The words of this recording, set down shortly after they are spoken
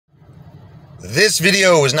This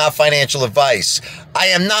video is not financial advice. I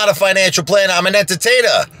am not a financial planner. I'm an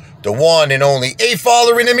entertainer. The one and only Ape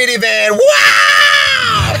Faller in the minivan.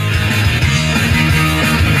 Wow!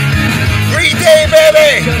 Great day,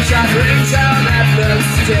 baby!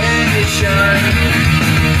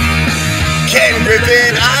 Ken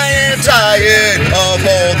Griffin, I am tired of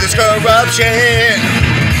all this corruption.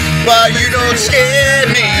 But you don't scare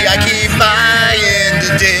me. I keep buying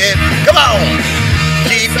the dip. Come on!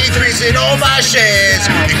 Keep increasing all my shares,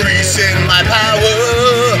 increasing my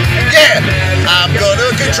power. Yeah, I'm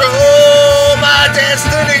gonna control my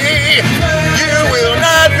destiny. You will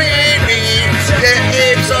not beat me.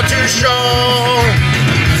 Yeah, apes are too strong.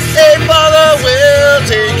 Ape Faller will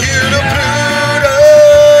take you to Pluto.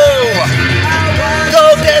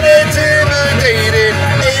 Don't get intimidated.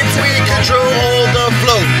 Apes, we control the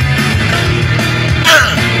float.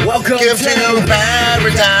 Welcome to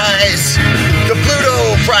paradise. The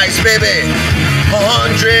Pluto price, baby.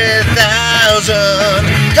 100,000.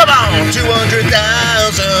 Come on, 200,000.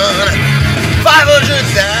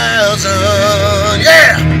 500,000.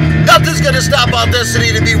 Yeah! Nothing's gonna stop our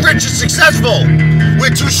destiny to be rich and successful.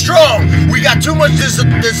 We're too strong. We got too much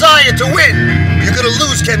desire to win. You're gonna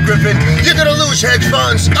lose, Ken Griffin. You're gonna lose, hedge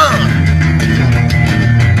funds.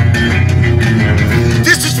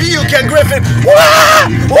 This is for you, Ken Griffin. Wah!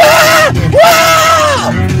 Wah!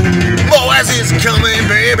 Wah! MOASS is coming,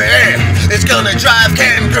 baby. It's gonna drive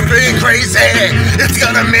Ken Griffin crazy. It's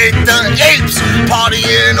gonna make the apes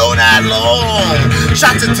partying all night long.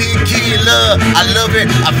 Shots of tequila, I love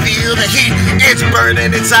it. I feel the heat. It's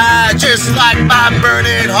burning inside, just like my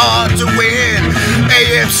burning heart to win.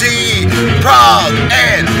 AMC, Prague,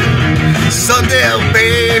 and Sundale,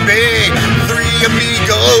 baby. 3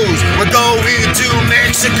 amigos. We're going to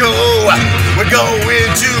Mexico. We're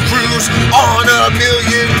going to cruise on $1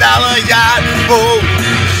 million yacht boat.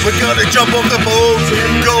 We're gonna jump off the boat,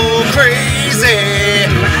 go crazy.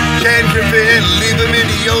 Ken Griffin, leave him in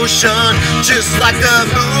the ocean, just like the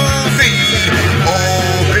movie.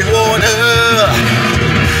 Open water.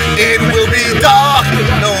 It will be dark,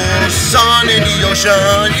 no sun in the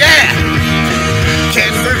ocean. Yeah.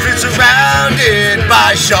 Ken Griffin surrounded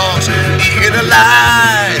by sharks, eaten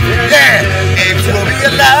alive. Yeah, apes will be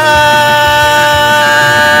alive.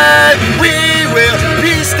 We will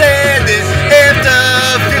be standing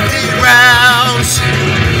after 15 rounds.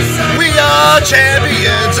 We are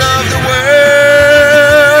champions of the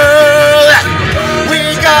world.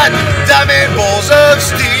 We got diamond balls of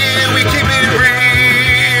steel. We keep it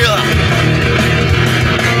real.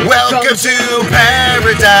 Welcome to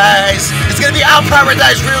paradise. It's gonna be our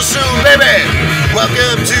paradise real soon, baby.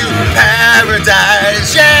 Welcome to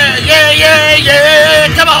paradise. Yeah, yeah, yeah, yeah.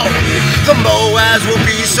 Come on. The MOASS will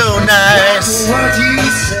be so nice.